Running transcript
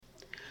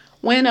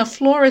When a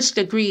florist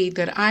agreed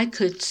that I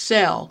could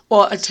sell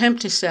or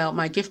attempt to sell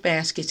my gift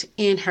baskets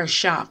in her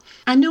shop,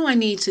 I knew I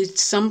needed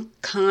some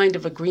kind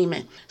of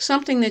agreement.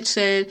 Something that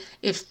said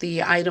if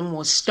the item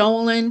was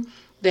stolen,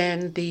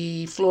 then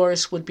the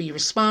florist would be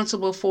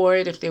responsible for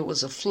it. If there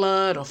was a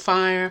flood or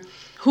fire,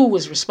 who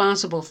was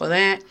responsible for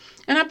that?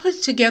 And I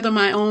put together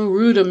my own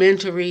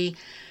rudimentary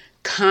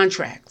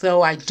contract,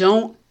 though I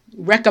don't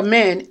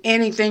recommend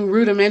anything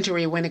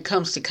rudimentary when it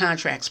comes to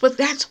contracts. But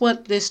that's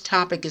what this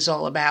topic is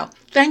all about.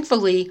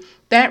 Thankfully,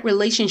 that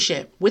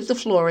relationship with the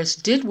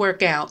florist did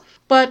work out,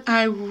 but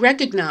I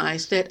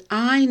recognize that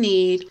I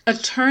need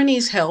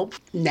attorney's help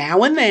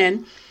now and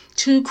then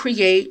to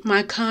create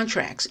my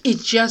contracts. It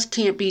just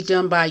can't be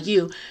done by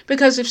you,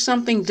 because if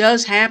something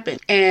does happen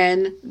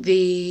and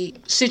the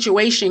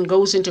situation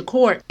goes into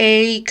court,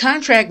 a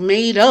contract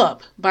made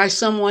up by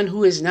someone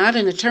who is not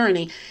an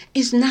attorney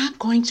is not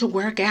going to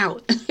work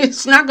out.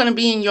 It's not going to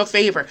be in your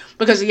favor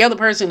because the other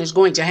person is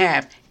going to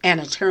have an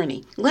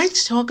attorney.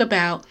 Let's talk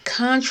about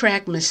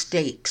contract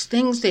mistakes,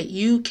 things that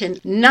you can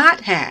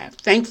not have,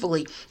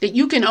 thankfully, that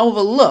you can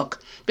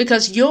overlook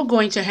because you're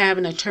going to have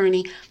an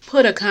attorney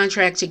put a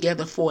contract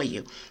together for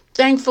you.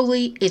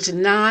 Thankfully, it's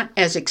not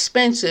as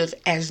expensive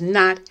as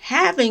not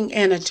having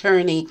an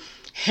attorney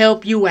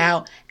help you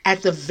out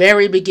at the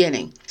very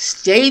beginning.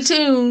 Stay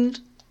tuned.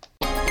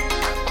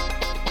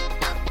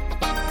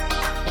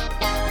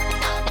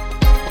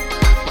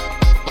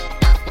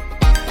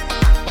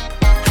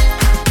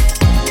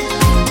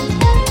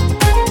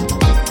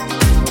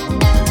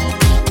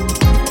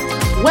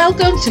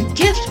 Welcome to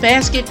Gift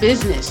Basket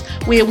Business,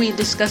 where we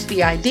discuss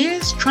the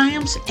ideas,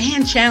 triumphs,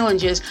 and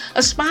challenges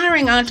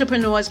aspiring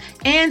entrepreneurs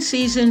and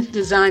seasoned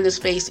designers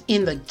face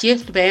in the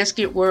gift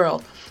basket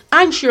world.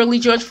 I'm Shirley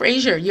George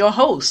Frazier, your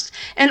host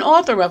and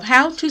author of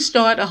How to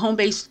Start a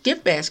Home-Based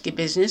Gift Basket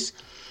Business,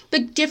 the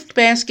Gift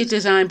Basket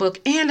Design Book,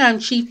 and I'm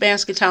Chief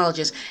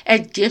Basketologist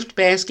at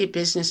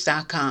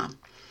giftbasketbusiness.com.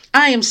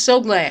 I am so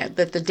glad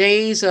that the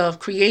days of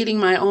creating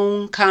my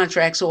own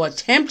contracts or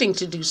attempting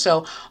to do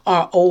so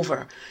are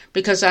over,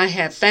 because I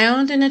have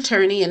found an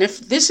attorney, and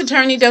if this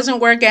attorney doesn't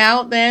work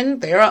out, then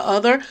there are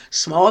other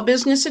small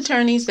business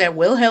attorneys that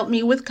will help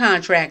me with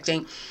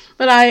contracting.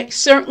 But I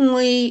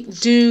certainly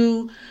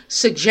do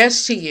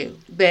suggest to you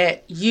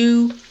that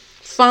you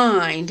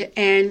find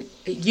and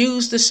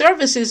use the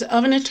services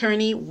of an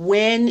attorney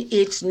when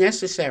it's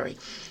necessary.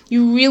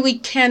 You really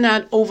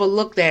cannot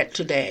overlook that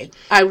today.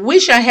 I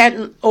wish I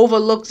hadn't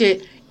overlooked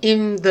it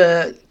in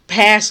the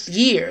past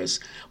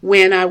years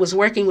when I was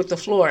working with the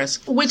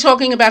florist. We're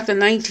talking about the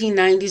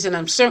 1990s, and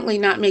I'm certainly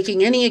not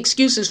making any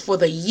excuses for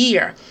the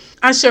year.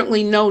 I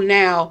certainly know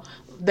now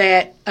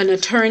that an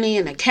attorney,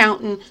 an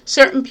accountant,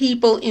 certain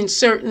people in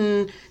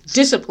certain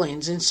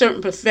disciplines, in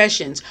certain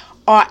professions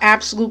are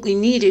absolutely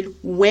needed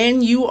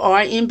when you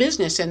are in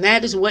business, and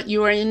that is what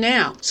you are in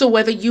now. So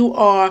whether you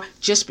are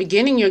just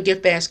beginning your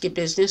gift basket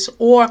business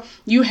or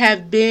you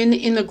have been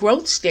in the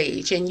growth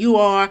stage and you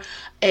are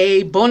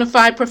a bona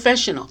fide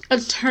professional,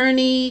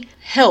 attorney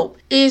help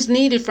is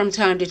needed from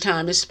time to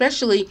time,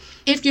 especially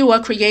if you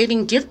are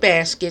creating gift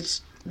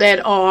baskets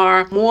that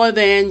are more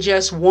than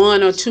just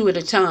one or two at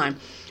a time.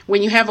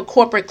 When you have a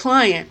corporate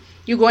client,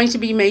 you're going to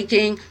be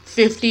making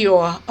 50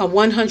 or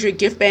 100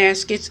 gift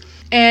baskets,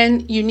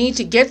 and you need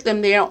to get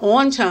them there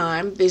on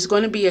time. There's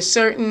going to be a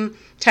certain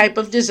type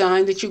of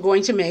design that you're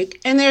going to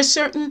make, and there are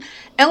certain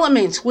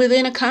elements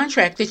within a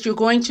contract that you're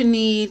going to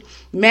need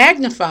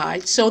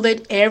magnified so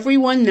that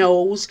everyone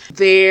knows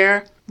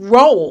their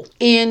role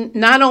in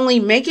not only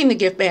making the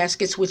gift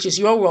baskets, which is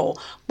your role,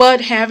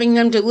 but having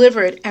them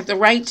delivered at the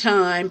right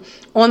time,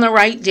 on the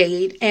right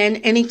date,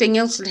 and anything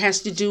else that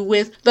has to do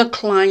with the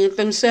client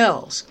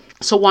themselves.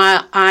 So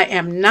while I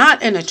am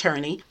not an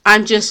attorney,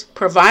 I'm just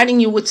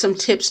providing you with some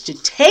tips to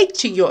take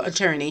to your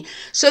attorney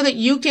so that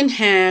you can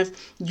have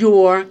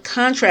your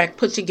contract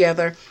put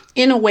together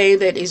in a way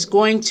that is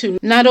going to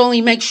not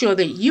only make sure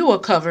that you are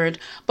covered,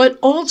 but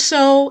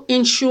also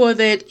ensure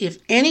that if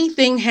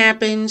anything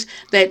happens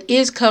that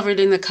is covered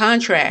in the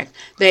contract,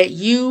 that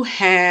you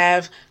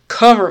have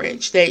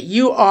coverage, that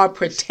you are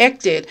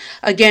protected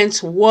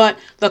against what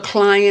the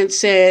client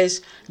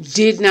says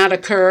did not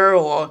occur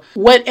or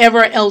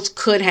whatever else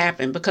could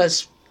happen,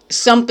 because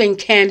something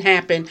can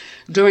happen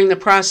during the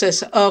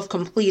process of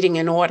completing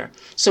an order.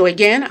 So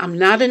again, I'm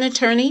not an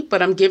attorney,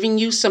 but I'm giving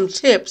you some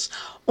tips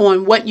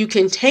on what you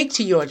can take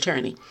to your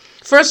attorney.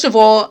 First of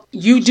all,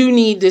 you do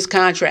need this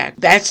contract.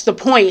 That's the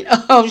point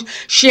of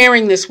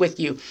sharing this with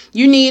you.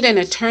 You need an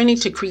attorney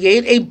to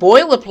create a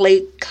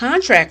boilerplate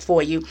contract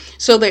for you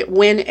so that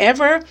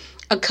whenever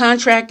a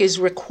contract is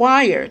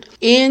required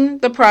in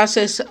the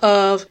process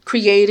of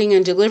creating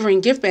and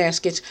delivering gift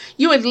baskets,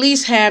 you at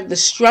least have the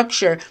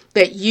structure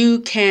that you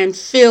can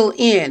fill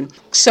in,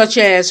 such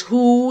as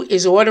who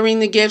is ordering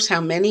the gifts,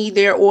 how many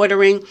they're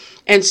ordering,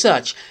 and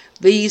such.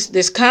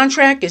 This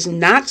contract is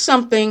not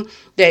something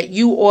that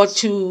you ought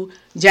to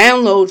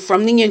download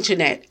from the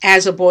internet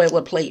as a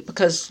boilerplate,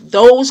 because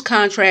those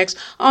contracts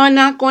are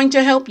not going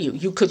to help you.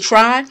 You could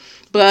try,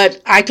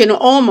 But I can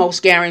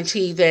almost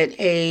guarantee that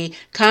a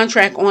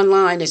contract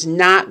online is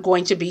not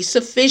going to be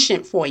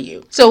sufficient for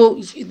you.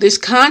 So this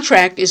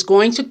contract is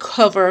going to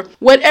cover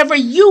whatever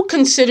you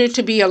consider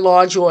to be a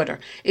large order.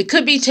 It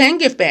could be 10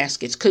 gift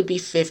baskets, could be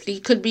 50,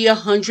 could be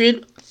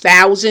 100,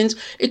 thousands.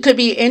 It could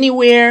be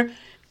anywhere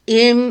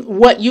in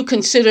what you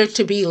consider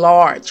to be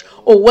large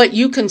or what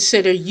you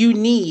consider you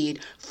need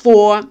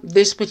for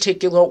this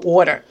particular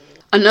order.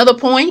 Another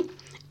point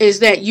is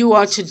that you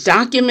are to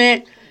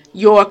document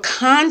your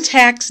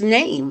contact's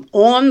name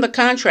on the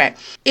contract.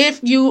 If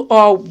you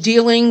are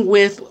dealing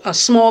with a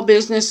small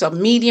business, a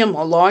medium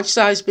or large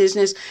size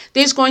business,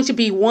 there's going to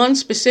be one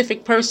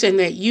specific person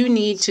that you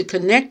need to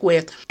connect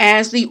with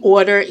as the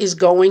order is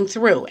going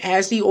through,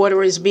 as the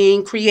order is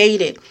being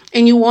created.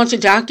 And you want to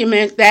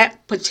document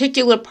that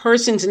particular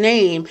person's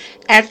name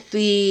at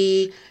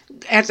the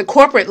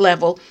corporate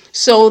level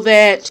so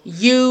that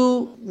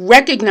you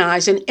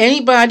recognize, and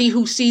anybody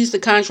who sees the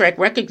contract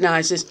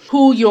recognizes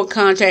who your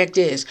contact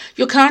is.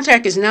 Your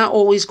contact is not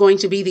always going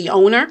to be the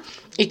owner.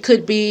 It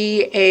could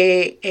be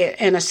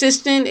an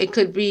assistant. It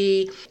could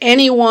be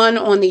anyone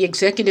on the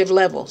executive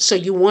level. So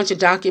you want to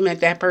document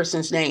that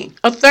person's name.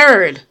 A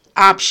third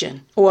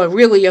option, or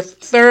really a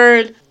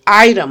third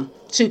item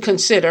to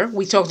consider,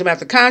 we talked about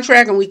the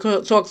contract and we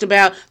talked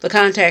about the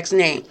contact's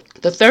name.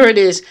 The third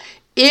is,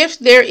 if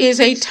there is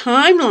a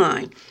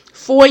timeline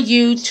for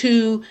you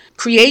to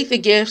create the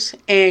gifts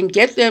and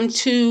get them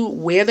to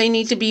where they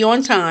need to be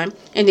on time,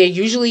 and there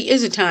usually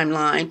is a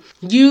timeline,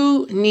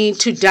 you need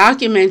to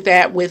document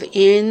that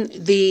within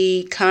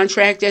the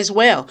contract as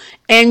well.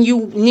 And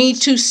you need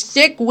to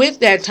stick with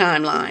that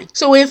timeline.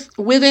 So if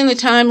within the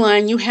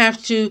timeline you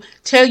have to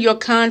tell your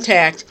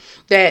contact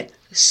that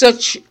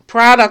such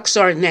products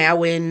are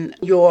now in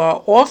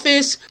your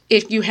office,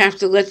 if you have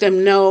to let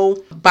them know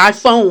by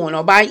phone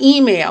or by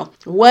email,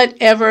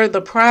 whatever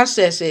the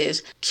process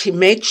is, to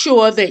make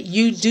sure that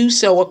you do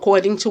so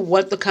according to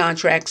what the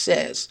contract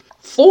says.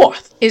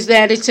 Fourth is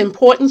that it's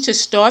important to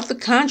start the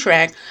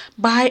contract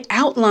by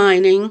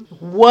outlining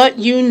what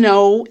you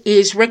know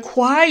is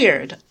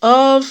required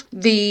of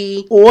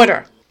the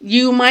order.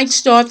 You might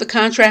start the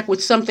contract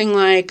with something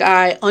like,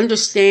 I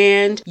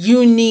understand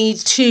you need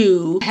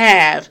to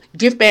have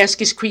gift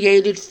baskets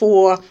created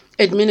for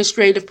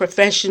Administrative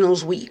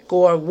Professionals Week,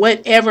 or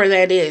whatever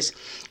that is.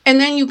 And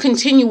then you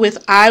continue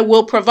with, I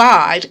will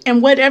provide,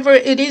 and whatever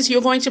it is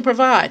you're going to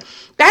provide.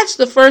 That's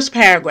the first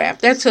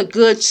paragraph. That's a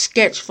good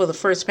sketch for the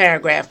first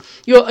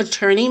paragraph. Your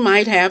attorney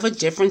might have a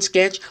different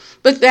sketch,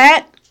 but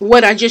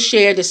what I just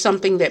shared is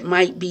something that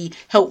might be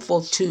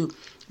helpful to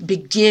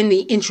begin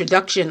the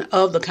introduction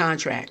of the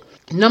contract.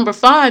 Number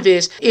 5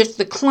 is, if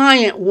the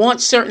client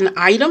wants certain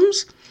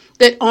items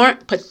that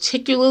aren't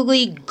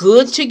particularly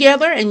good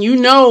together, and you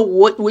know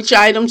which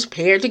items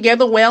pair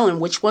together well and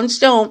which ones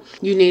don't,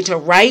 you need to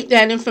write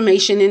that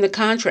information in the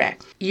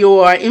contract.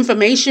 Your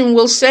information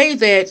will say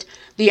that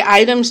the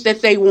items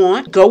that they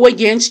want go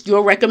against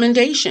your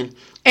recommendation.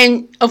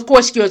 And of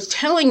course, you're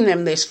telling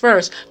them this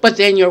first, but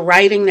then you're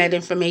writing that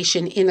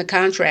information in the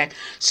contract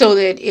so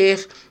that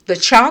if the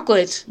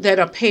chocolates that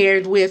are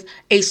paired with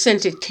a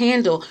scented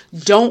candle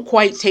don't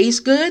quite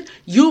taste good,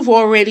 you've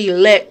already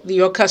let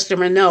your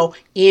customer know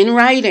in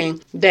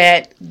writing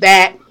that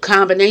that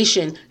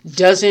combination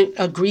doesn't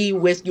agree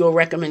with your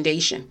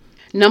recommendation.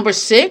 Number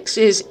 6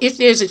 is, if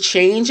there's a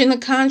change in the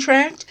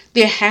contract,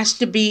 there has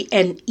to be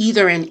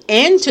either an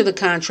end to the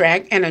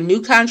contract and a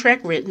new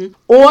contract written,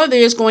 or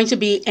there's going to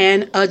be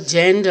an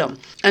addendum,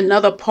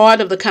 another part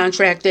of the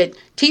contract that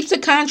keeps the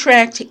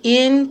contract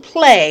in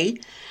play,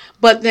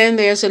 but then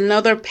there's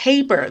another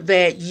paper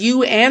that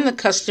you and the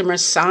customer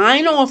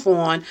sign off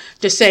on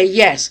to say,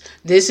 yes,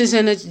 this is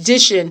an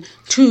addition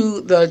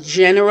to the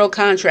general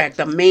contract,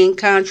 the main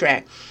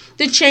contract.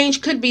 The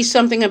change could be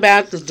something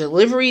about the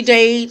delivery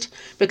date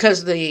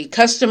because the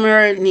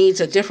customer needs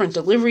a different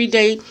delivery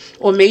date,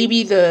 or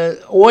maybe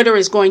the order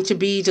is going to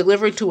be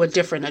delivered to a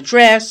different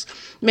address.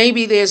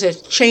 Maybe there's a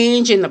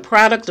change in the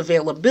product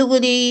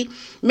availability.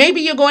 Maybe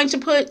you're going to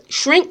put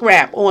shrink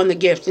wrap on the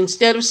gift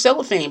instead of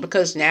cellophane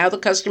because now the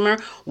customer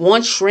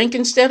wants shrink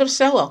instead of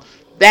cello.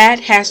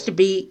 That has to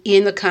be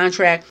in the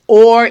contract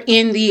or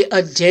in the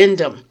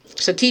addendum.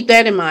 So keep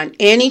that in mind.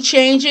 Any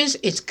changes,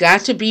 it's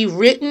got to be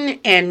written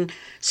and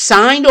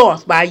signed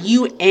off by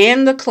you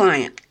and the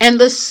client. And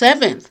the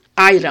 7th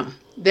item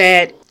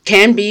that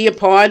can be a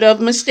part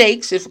of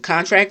mistakes if a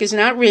contract is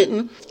not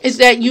written is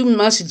that you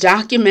must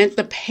document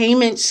the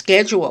payment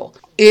schedule.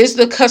 Is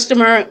the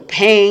customer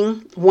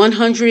paying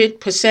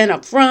 100%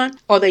 up front?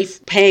 Are they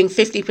paying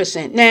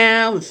 50%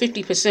 now and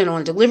 50%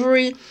 on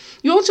delivery?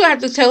 You also have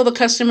to tell the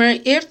customer,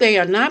 if they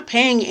are not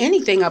paying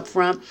anything up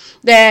front,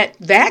 that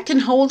can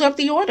hold up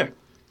the order.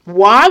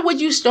 Why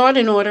would you start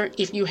an order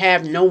if you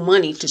have no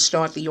money to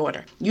start the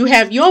order? You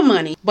have your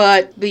money,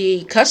 but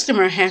the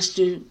customer has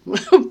to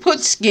put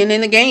skin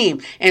in the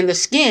game, and the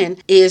skin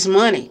is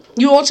money.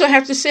 You also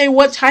have to say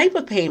what type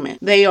of payment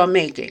they are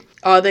making.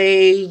 Are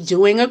they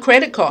doing a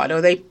credit card?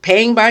 Are they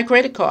paying by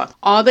credit card?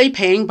 Are they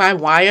paying by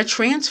wire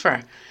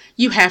transfer?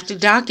 you have to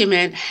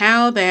document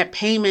how that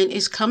payment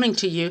is coming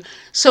to you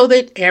so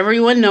that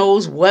everyone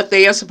knows what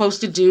they are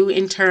supposed to do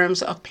in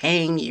terms of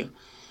paying you.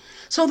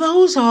 So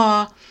those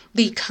are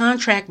the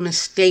contract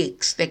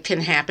mistakes that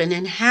can happen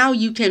and how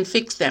you can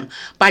fix them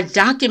by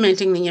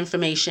documenting the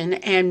information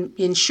and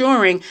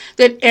ensuring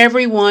that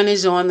everyone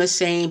is on the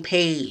same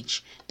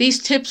page.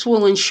 These tips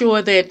will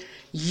ensure that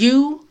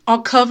you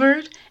are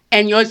covered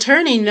and your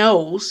attorney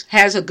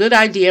has a good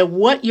idea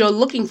what you're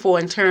looking for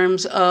in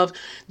terms of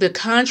the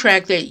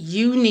contract that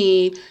you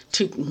need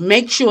to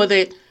make sure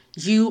that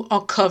you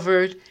are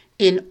covered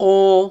in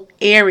all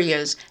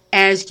areas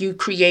as you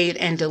create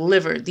and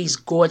deliver these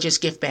gorgeous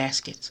gift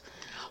baskets.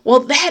 Well,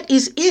 that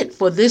is it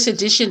for this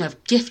edition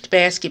of Gift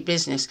Basket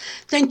Business.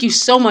 Thank you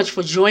so much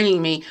for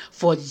joining me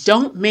for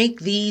Don't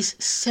Make These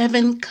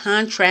 7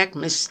 Contract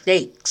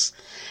Mistakes.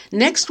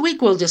 Next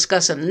week, we'll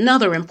discuss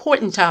another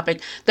important topic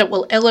that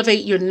will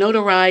elevate your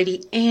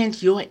notoriety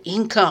and your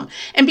income.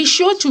 And be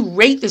sure to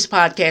rate this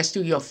podcast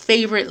through your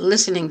favorite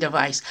listening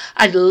device.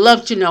 I'd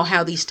love to know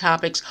how these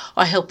topics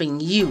are helping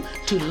you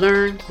to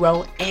learn,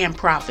 grow, and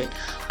profit.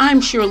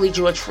 I'm Shirley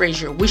George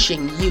Frazier,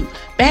 wishing you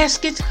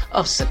baskets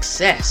of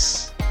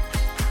success.